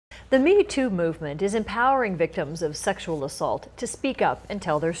The Me Too movement is empowering victims of sexual assault to speak up and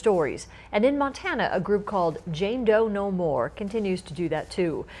tell their stories. And in Montana, a group called Jane Doe No More continues to do that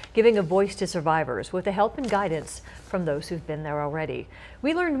too, giving a voice to survivors with the help and guidance from those who've been there already.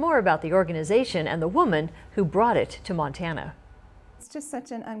 We learned more about the organization and the woman who brought it to Montana. It's just such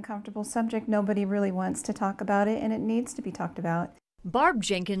an uncomfortable subject. Nobody really wants to talk about it, and it needs to be talked about. Barb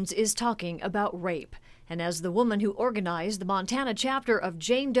Jenkins is talking about rape. And as the woman who organized the Montana chapter of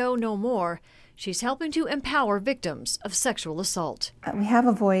Jane Doe No More, she's helping to empower victims of sexual assault. We have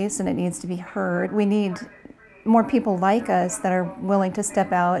a voice and it needs to be heard. We need more people like us that are willing to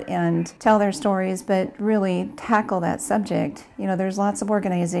step out and tell their stories, but really tackle that subject. You know, there's lots of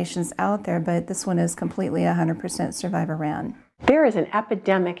organizations out there, but this one is completely 100% survivor ran. There is an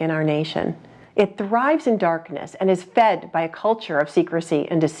epidemic in our nation. It thrives in darkness and is fed by a culture of secrecy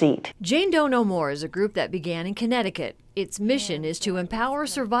and deceit. Jane Doe No More is a group that began in Connecticut. Its mission is to empower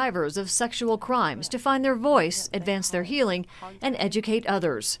survivors of sexual crimes to find their voice, advance their healing, and educate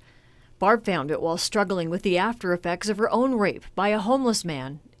others. Barb found it while struggling with the after effects of her own rape by a homeless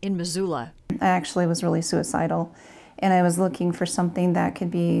man in Missoula. I actually was really suicidal, and I was looking for something that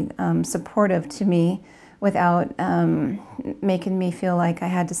could be supportive to me without making me feel like I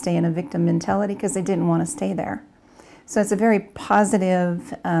had to stay in a victim mentality, because I didn't want to stay there. So it's a very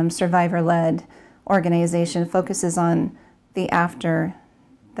positive, survivor-led organization. It focuses on the after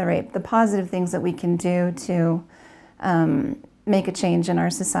the rape, the positive things that we can do to make a change in our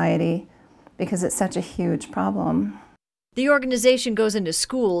society, because it's such a huge problem. The organization goes into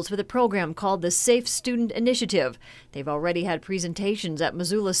schools with a program called the Safe Student Initiative. They've already had presentations at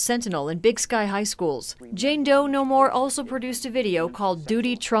Missoula Sentinel and Big Sky High Schools. Jane Doe No More also produced a video called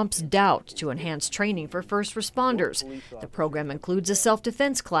Duty Trumps Doubt to enhance training for first responders. The program includes a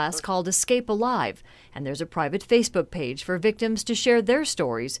self-defense class called Escape Alive, and there's a private Facebook page for victims to share their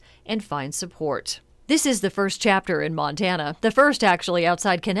stories and find support. This is the first chapter in Montana, the first actually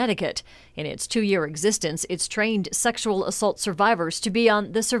outside Connecticut. In its 2-year existence, it's trained sexual assault survivors to be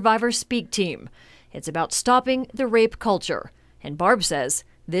on the Survivor Speak team. It's about stopping the rape culture. And Barb says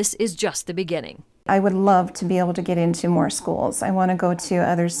this is just the beginning. I would love to be able to get into more schools. I want to go to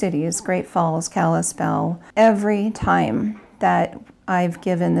other cities, Great Falls, Kalispell. Every time that I've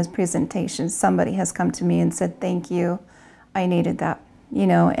given this presentation, somebody has come to me and said, "Thank you, I needed that." You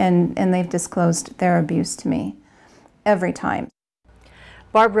know, and they've disclosed their abuse to me every time.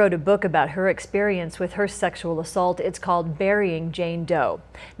 Barb wrote a book about her experience with her sexual assault. It's called Burying Jane Doe.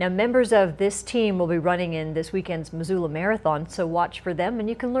 Now, members of this team will be running in this weekend's Missoula Marathon, so watch for them, and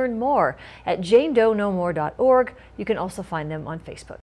you can learn more at janedoenomore.org. You can also find them on Facebook.